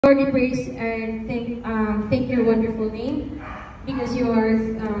Lord, we praise and thank your wonderful name because you are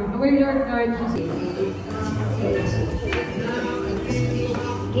our Lord God Jesus.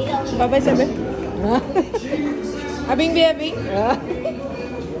 Bye-bye, sabi. Abing biabing.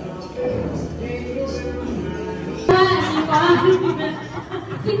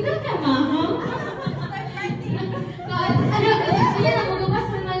 Single ka, mama? Sige na, magawas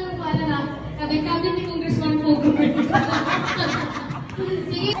na lang ko, ano na, kabit-kabit ni Congressman Pogo.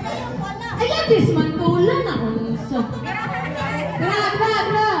 Sige. Ayan, this man ko, wala na ako. Bra!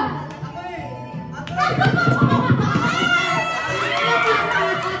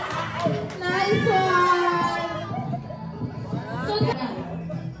 Nice one!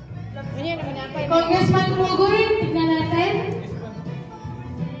 Congressman Pogoy, tignan natin.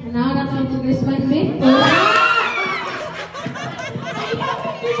 Ano na ito ang Congressman B?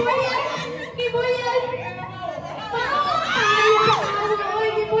 Kibuyan! Kibuyan!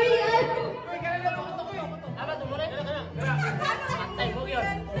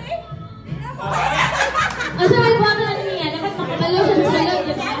 Asa may buwan na niya? Dapat makabalo siya sa salot,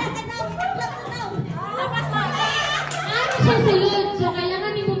 di ba? Ano siya salot? So,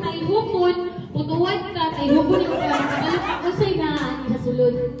 kailangan ni mo taihupon, putuwad ka, taihupon ni mo ka, makabalo ka ko sa'y na sa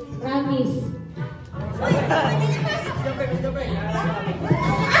sulod. Promise. Wala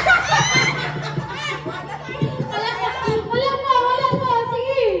pa,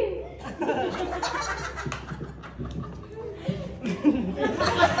 sige.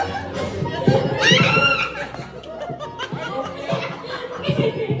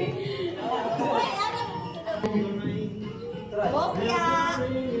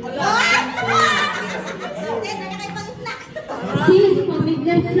 Sis,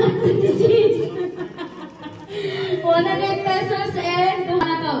 pamiglas na sis. 100 pesos and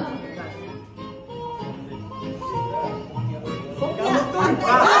na to.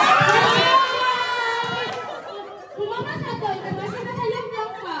 Kumama sa to, kasi nakalap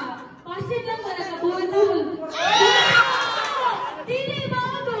lang ka. Pasit lang ka, nakabuhol-buhol. Dili ba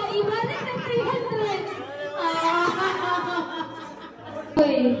ako? Ibalik ng 300.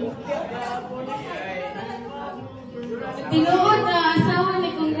 Tinuod na asawa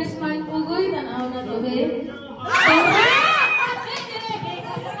ni Congressman Pugoy, tanaw na to, eh.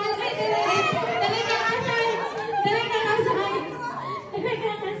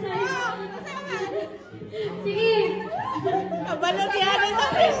 Sige. Kabalot yan sa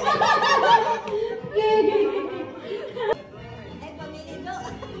presyo.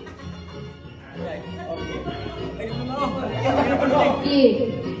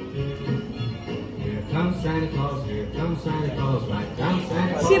 Come Santa Claus, here comes Santa Claus, right? Come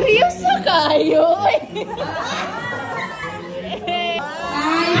Santa Claus. Seryoso kayo?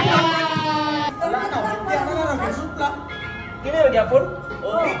 Kini lagi apun?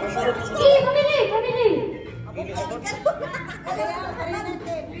 Oh, Sige, pamili.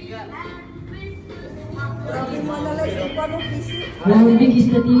 Wow, bigis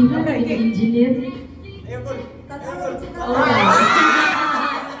na dito, engineer. Okay.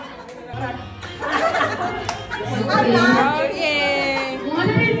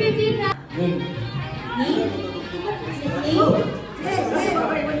 150 ka.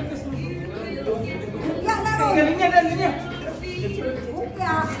 Galingnya dan galingnya.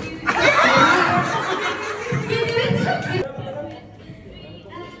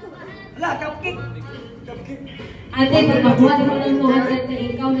 Lah, cupcake. Ate, pag makuha mo ng 200 na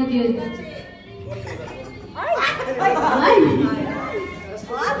ikaw na yun. Ay!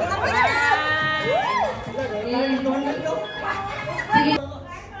 Sige.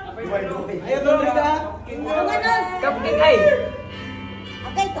 Ayo dulu dah. Cupcake ay.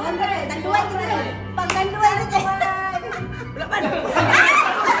 Okay, 200. Tanduay kita. Pangganduay kita. Belapan.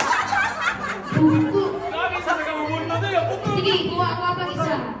 Puto. Kami sana kamu bunuh tu ya putu. Sige, kuha ko pa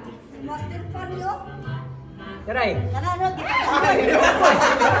isa. Master pan yo. Cerai. Karena kita.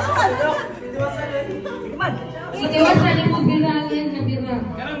 Iman. Itiwas na ni mong birangin na birang.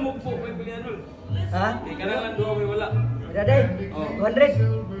 Sekarang mukpo may pilihan dulu. Hah? Sekarang lang dua may wala. Ada deh. 200.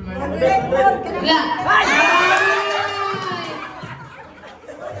 Wala.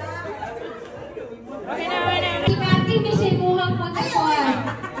 Si Kati, may simuhang pagkakuhan.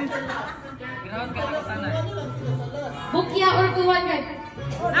 Ginawan ka lang sana. Bukya or 200?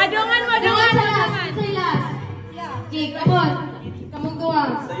 Adungan mo, Dungan dungan. sa last. Sa last. Jig, kamon. Kamong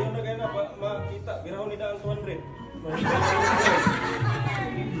tuwa. Sayo na kayo na makita. Biraw ni daan 200.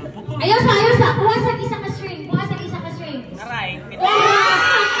 Ayos sa. Kuha sa isa ka string. Aray. Go!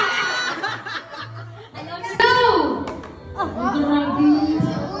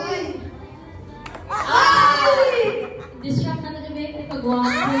 Distract na na, babe. Pag-1.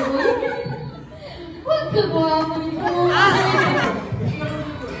 Huwag ka guwapo nito.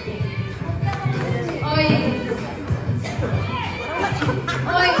 Oy.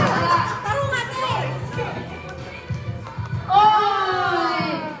 Oy. Tarungan eh. Oy.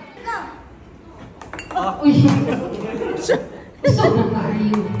 Ito. Uy. Gusto na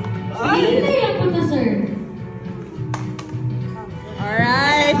kayo. Sige, hindi yan po na, sir.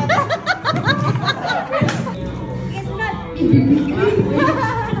 Alright. Yes, not.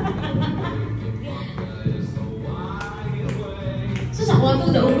 So, sa kwarto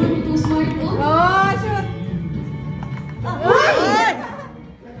daw, ito smart ko. Oh, shoot. Oy!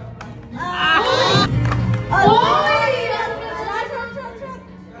 Oy!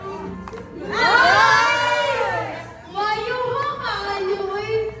 Wayo ha, kaayo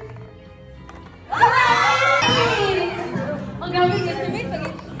eh. Ang gamit estimate pag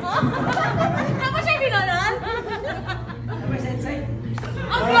Ako siya binonan?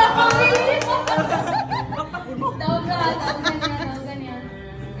 ang gamit! Daw ganyan.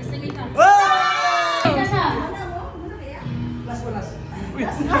 Estimate ha. Ika sa.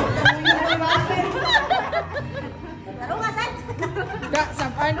 Tarungan, San. Da,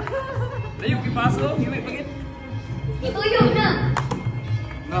 sapan. Layo, kipaso. Hiwi, pagit. Ituyo na.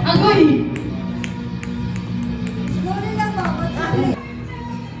 Agoy! Slowly lang mo. Ano?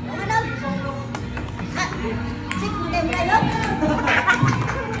 Six mo din tayo?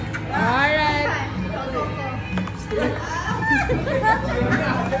 Alright.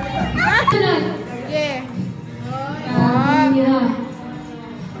 Sunod. Sige. Yeah.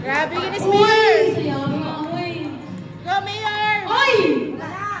 Grabe yun is Uy! Mayor. Sayaw nga, uy. Go, Mayor. Oy!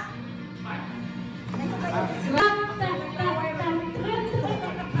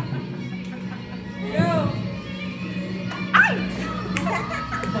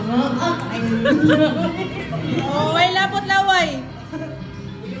 Oh, may lapot laway.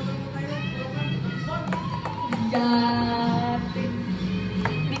 Girl,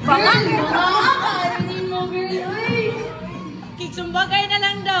 mo, girl, uy. Kiksumbagay na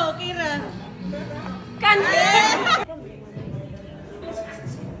lang daw, Kira.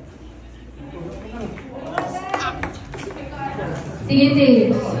 Sige,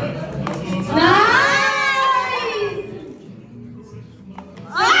 Dave. Nice!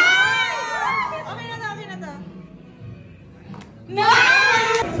 Okay na to, okay na to.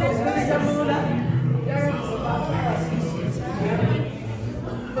 Nice!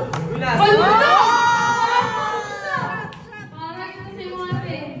 Wala! Parang ito si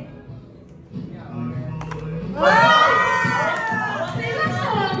Mate. Sila sa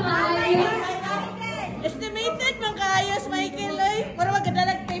mga Estimated mang kaayos, Michael, ay. Para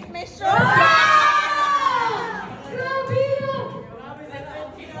magadalag tape measure. Grabe yun!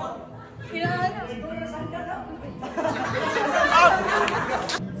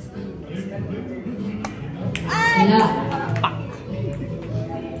 Wala.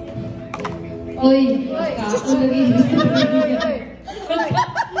 Oy, ako lagi.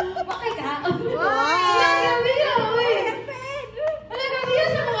 Bakit ka? Grabe yun, oy. Wala, grabe yun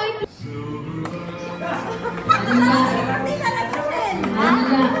sa mga ito. Hindi ka nagsasin.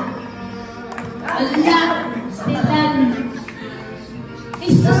 Wala. Wala. Silan.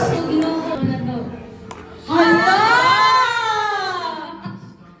 Isus ko ginoo na to. Hala!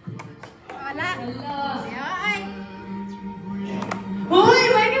 Wala. Wala. Ay. Hoy,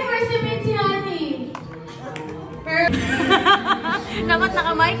 may ka first meet si Honey. Namat na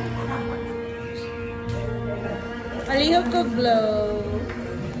kamay? Palihog ko glow.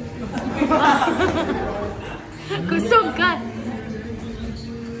 Kusog ka.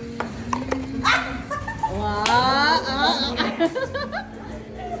 Wow!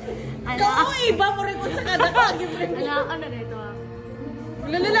 Kau iba mo rin kung sa kada ka. Wala, ano na ito ah.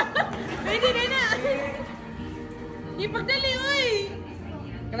 Lalala! Pwede na na! Ipagdali, oy!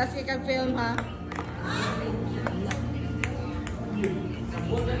 Kalas kang film, ha?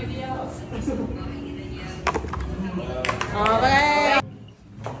 Okay!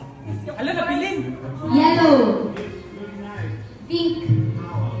 Ala, napiling. Yellow. Pink.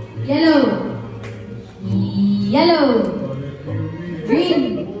 Yellow. Yellow. Green.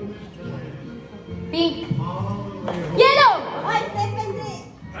 Pink. Yellow! Ay, Stephen D.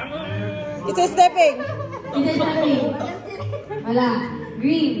 It's stepping! Isa sa green. Wala.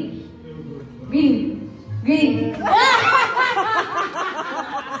 Green. Green. Green.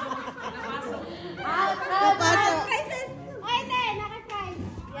 Paso! Prices. Ay, hindi. Naka-price.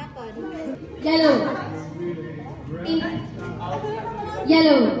 Yaton. Yellow. Pink.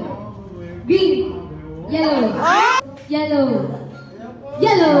 Yellow. Green. Yellow. Yellow.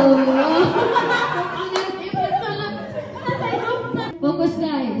 Yellow. Focus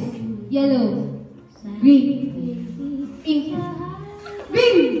guys. yellow, green, pink,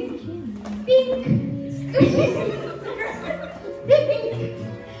 green, pink, pink,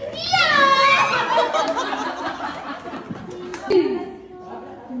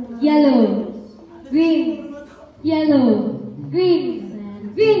 yellow, green, yellow, green,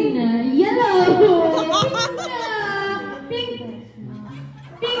 green, yellow, pink,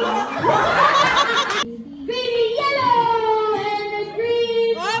 pink, green, yellow, and the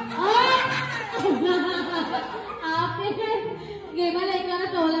green. Okay, balik ka na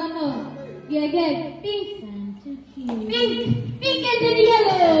to, wala na to. Okay, again, pink, pink, pink, and then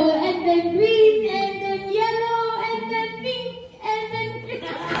yellow, and then green, and then yellow, and then pink, and then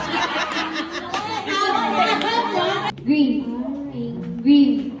green,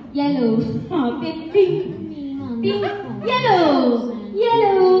 green, yellow, pink, pink, pink, yellow,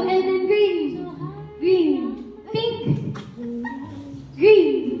 yellow, and then green, green, pink,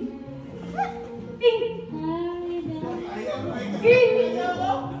 green, pink, green,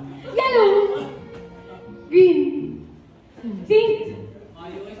 yellow, green, pink,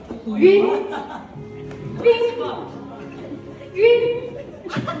 green, pink, green,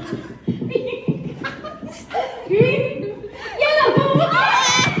 pink, green, yellow.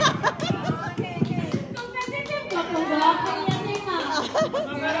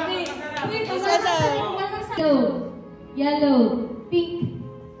 Yellow, pink,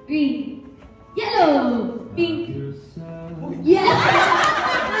 green, yellow, pink, yellow,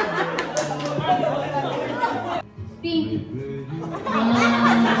 pink.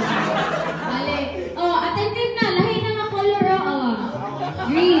 Balik. Oh, attentive na. Lahi na nga color. Oh.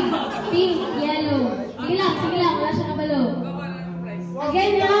 Green, pink, yellow. Sige lang. Wala siya kabalo.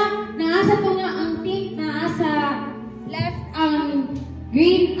 Again na, naasa ko nga ang pink, naasa left, ang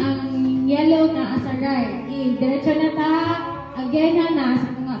green, ang yellow, naasa right. Okay, diretso na ta. Again na, naasa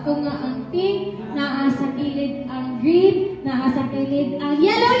ko nga ang pink, naasa kilid ang green, naasa kilid ang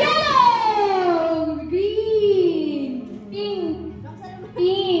yellow, green, pink,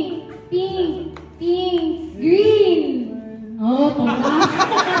 pink, pink, pink, green. Oh, tama.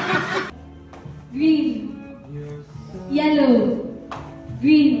 Green, yellow,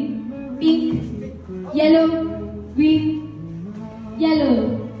 green, pink, yellow, green, yellow,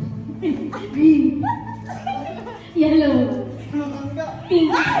 green, yellow, pink.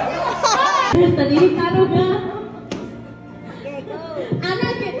 Tadi taruh na.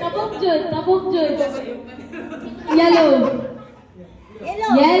 Anak kita tabok jud. Yellow,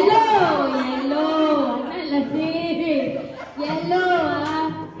 anak lagi. Yellow,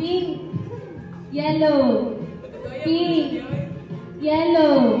 pink, yellow, pink,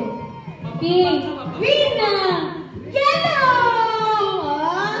 yellow, pink, green, yellow.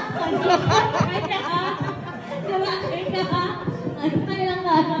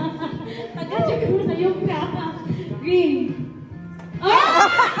 Green.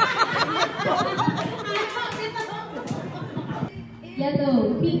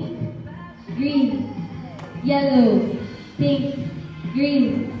 Yellow, pink, green, yellow, pink,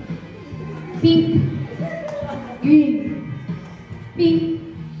 green, pink, green, pink,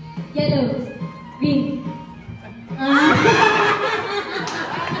 yellow, green.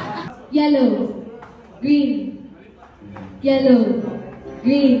 Yellow, green, yellow,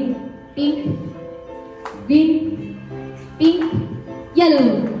 green, pink, green, pink,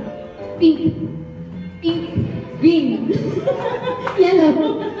 yellow, pink, pink, green, yellow,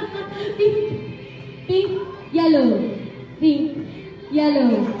 pink, pink, yellow, pink,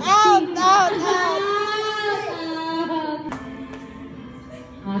 yellow. Out.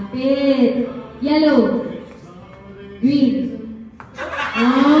 Kapit. Yellow, green.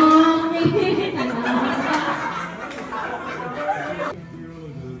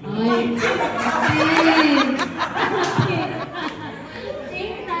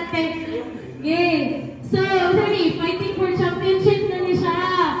 So, sorry, fighting for championship na ni siya.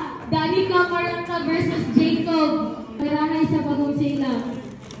 Danica Maranta versus Jacob. Kailangan isa pagong sila.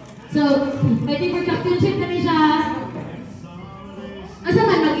 So, fighting for championship na ni siya. Asa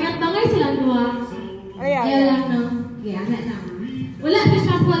man, mag-ingat bangay sila dua. Ayaw lang, no? Yeah, na. Wala ka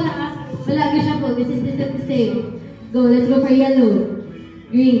shuffle, ha? Wala ka shuffle. This is the same. Go, let's go for yellow.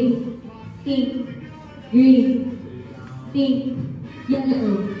 Green. Pink. Green. Pink.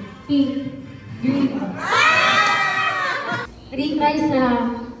 Yellow. Pink. Green. Retry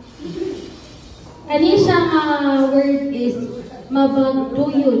sa... Kanisang word is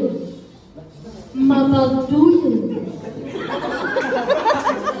mabagduyon. Mabagduyon.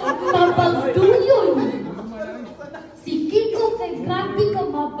 Mabagduyon. Si Kiko kay grabe ka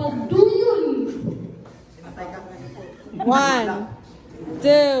mabagduyon. 1, 2,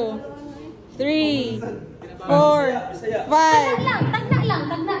 3, 4, 5. Tagna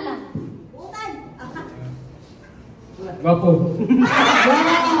lang. Gwapo.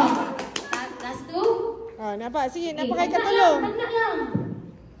 Wow! Last two? Oh, napa. Sige, napa kay Tagna katulong. lang.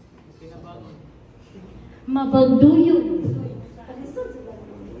 Mabagduyon.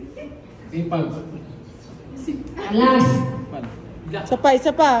 Sipag. Last. Isa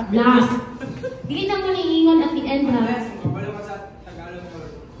pa. Last. Dili na mo niingon at the end ha.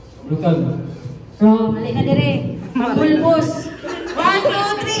 Brutal. Bro, mali ka dire. Pulbos. 1, 2,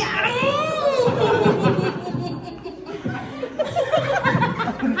 3.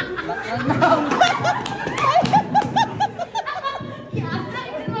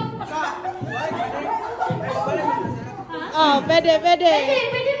 Oh, pwede. Pwede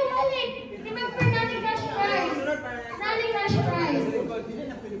mo balik. Remember, nani cash prize. Nani cash prize.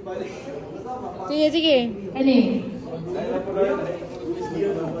 Sige. Ano eh?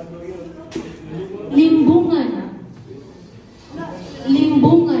 Limbungan.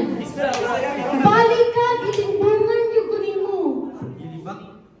 Balik ka, ilimbungan yung kunin mo.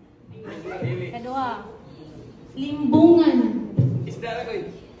 Kadua. Limbungan.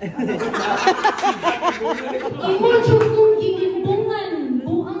 Imo yung kong gilimbungan.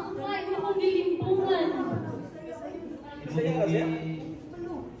 Buang ka, imo kong gilimbungan.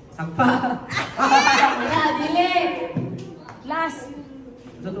 Sakpa. Wala, dili. Last.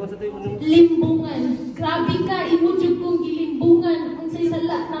 Limbungan. Grabe ka, imo yung kong gilimbungan. Ang say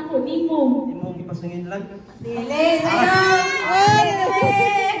sala na ko, nimo. Imong ipasangin lang. Dili, sayo.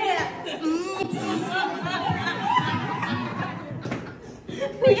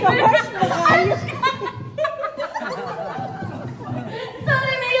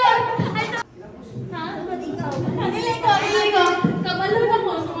 Sorry, Mayor. Ha? Dili ko. Kabalo na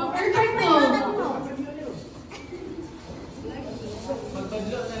ko. So, perfect ko.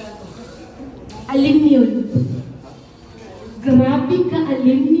 Alim yun. Grabe ka,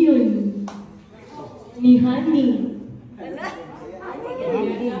 alim yun. Ni Honey.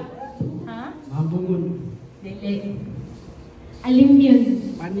 Ha? Mabungon. Dili. Alim yun.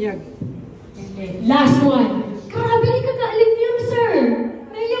 Panyag. Dili. Last one. Grabe ka ka-alim yun, sir.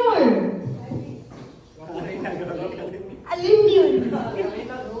 Mayor. Alim yun.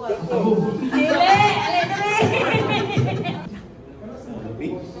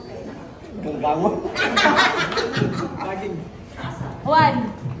 Ganggangon. One.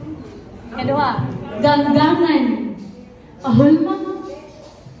 Kedua. Ganggangan. Pahulma.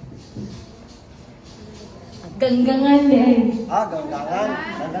 Ganggangan deh. Ganggangan.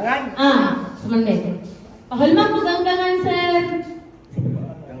 Semande. Pahulma ko ganggangan, sir.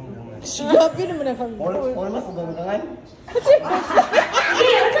 Grabe naman ang kang. Mas ganggangan.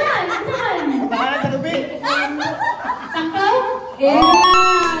 Iya, saan? Pangalan sa lubi. Sangkaw?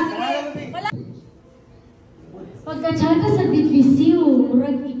 Pagkatsada sa bibisiw,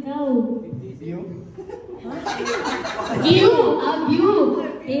 murag ikaw. View. View.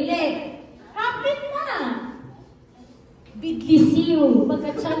 Dili. Kapit na. Bidlisiw.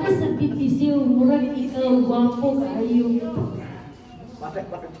 Pagkatsada sa bidlisiw, murag ikaw. Wapo kayo. Bakit?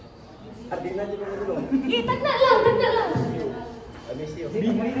 Ardina di ko dulu. Tagna lang.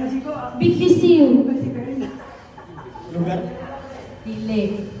 Bidlisiw. Lugar.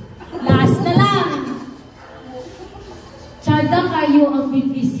 Dili. Last na lang. Tsada kayo ang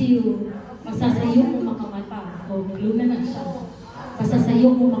bibisiw. Masasayo mo makamata. O, luna na siya.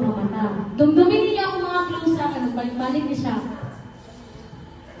 Masasayo mo makamata. Dumdumin niyo ako mga clues sa akin. Balik niya siya.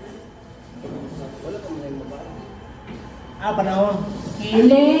 Panahon.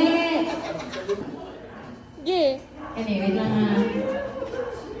 Dili. Sige. Wait lang ha.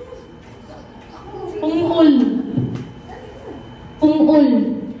 Pungol.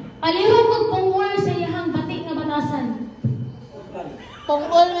 Palihog kong pungol sa iyahang batik nga batasan.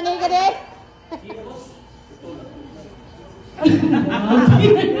 Pungol man ka de.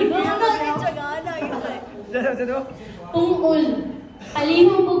 Pungol.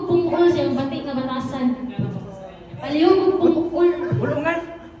 Palihog kong pungol sa iyahang batik nga batasan. Palihog kong pungol. Bulungan.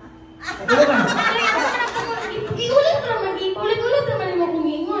 Ulit naman mo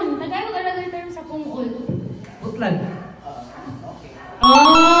kumingon. Tagay mo talaga yung term sa pungol. Putlan.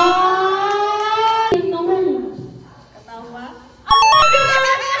 Nung. Katawa.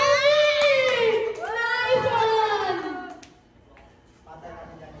 Nice one!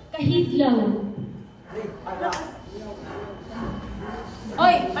 Kahidlaw.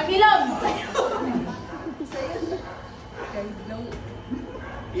 Oy, pagilom!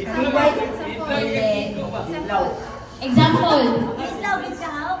 Example.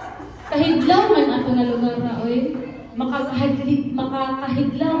 Kahidlaw man ato nga lugar na, oy.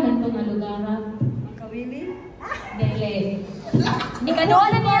 Makakahidlaw man to nga lugar na. Kaduha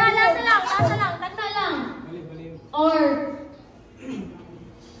na niya. Lasa lang. Tagna lang. Or,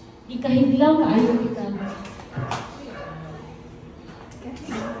 ikahidlaw ka ayaw kita.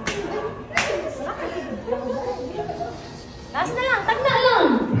 Last na lang. Tagna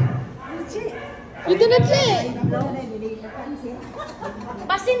lang. Ito na siya.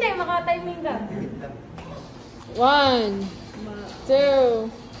 Pasin na yung maka-timing ka. 1,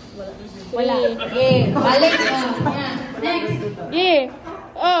 2, Wala. Okay. Balik. Yan. Next. yeah.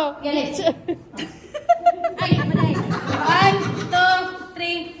 Oh. Galit. Ay, amalay. 1, 2,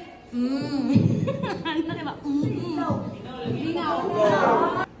 3. Ano na ba? Lingaw.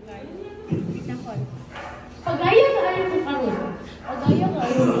 Pagaya ka ayaw mo karoon.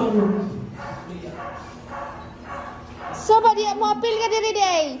 So, ba di mo appeal ka diri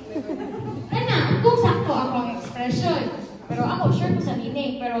day? Ano, kung sakto ako ang expression. Pero ako, sure ko sa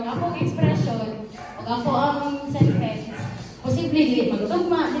meaning. Pero ang akong expression, pag ako ang sentence, posible di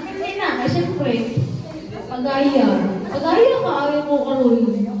magtugma. Depende na. Ay, syempre, pagaya ka ayaw mo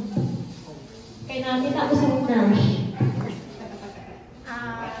karoon. Kaya nakita ko sa mong crush.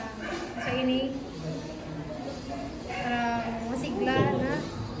 Sa ini, masigla na.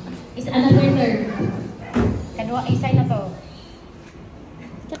 Is another term. Kadua, isay na to.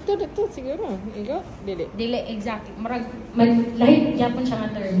 Dito siguro. Igo, dili. Dili, exactly. Lahit yapon siya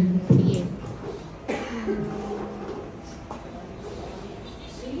nga term. Sige.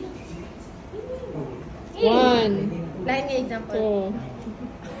 One, Lain nga example.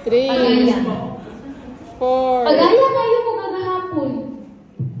 2, 3, 4. Pagaya kayo mo kagahapon.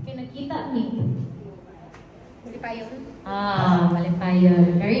 Kaya nakita ni. Hindi pa yun. Mali pa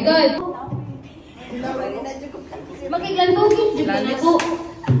yun. Very good. Magigantugin dyan ka na po.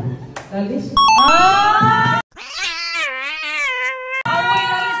 Lalis?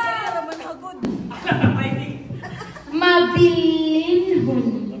 Mabilinhon.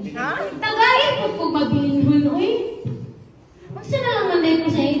 Tagayin ko kung mabilinhon, oy. Magsa na lang manday ko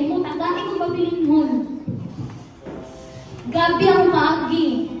sa inyo mo, tagayin ko mabilinhon. Gabi ang maagi,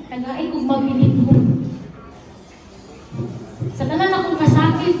 tagayin ko mabilinhon. Sa tanan akong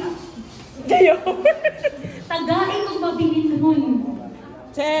kasakit. Tagain kong mabilinhon.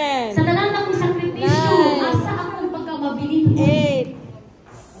 10, Sa tanan akong sakripisyo, asa akong pagkamabilinhon. 8,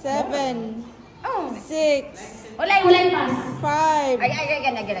 7, 6, Ulay pas. 5. Gana.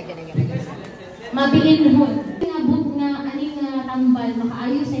 Mabilinhon. Ngabot nga, aning nga tambal,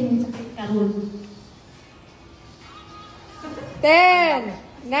 makaayo sa inyong sakit karon. 10,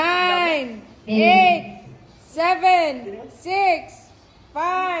 9, 8, 7, 6,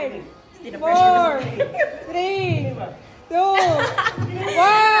 5, 4, 3, 2, 1.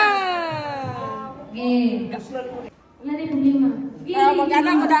 Okay. Wala rin problema.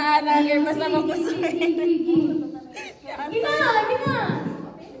 Mag-anak ko daan na. Basta mag-usay. Gina!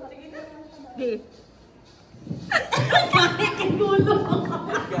 Bakit kigulo?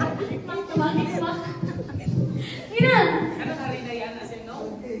 Bakit ba? Gina!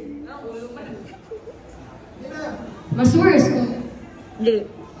 Mas worse kung...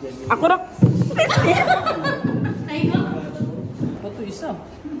 Ako rak. Tayo. Bato isa.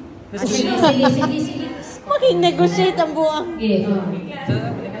 Sige. Makinegosyate ang buwang. Okay,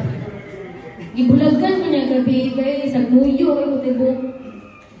 Gibulagan mo niya, grabe kayo, isang muyo, ay kutibok.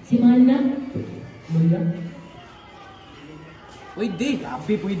 Si Mana. Uy, di.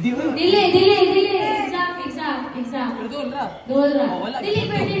 Grabe, pwede. Dili. Exact. Pero doon ra. Dora. Oh, wala.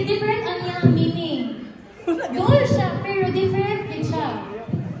 Dili, pero different ang iyang meaning. Dora siya, pero different din siya.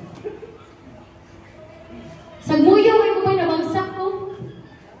 Sa muyo, ay kumay nabagsak ko.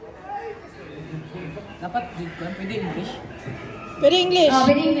 Dapat, pwede English. Pero English.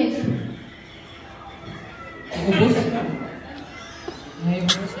 Very English. Ubus. Ngayon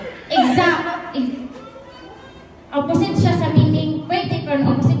ubus. Exact. Opposite siya sa meaning. Pwede, pero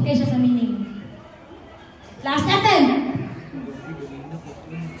opposite kayo siya sa meaning. Last natin.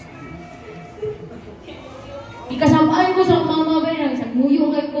 Ikasamaan ko sa mama ba yan. Sa muyo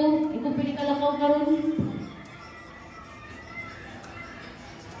kay ko. Ikaw pinikalakaw karon.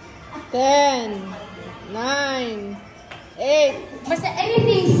 10, 9, 8, Basta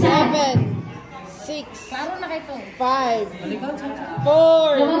anything sad. 7, 6, Klaro na kayo to. 5, Balikan.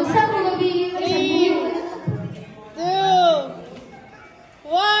 4, Nawagsak mo mabigyan mo sa muyo. 2,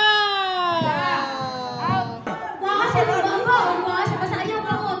 1. Wakas sa baba. Wakas sa basaya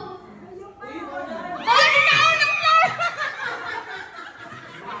pa ko. Ay, nitaon ng floor!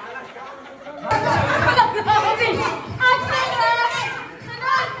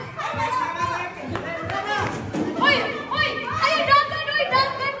 Hoy! Ay, dagan! Dagan!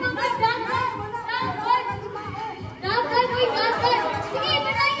 Sige!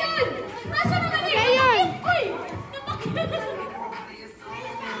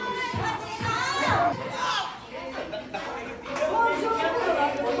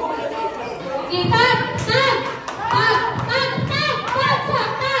 Okay, 5,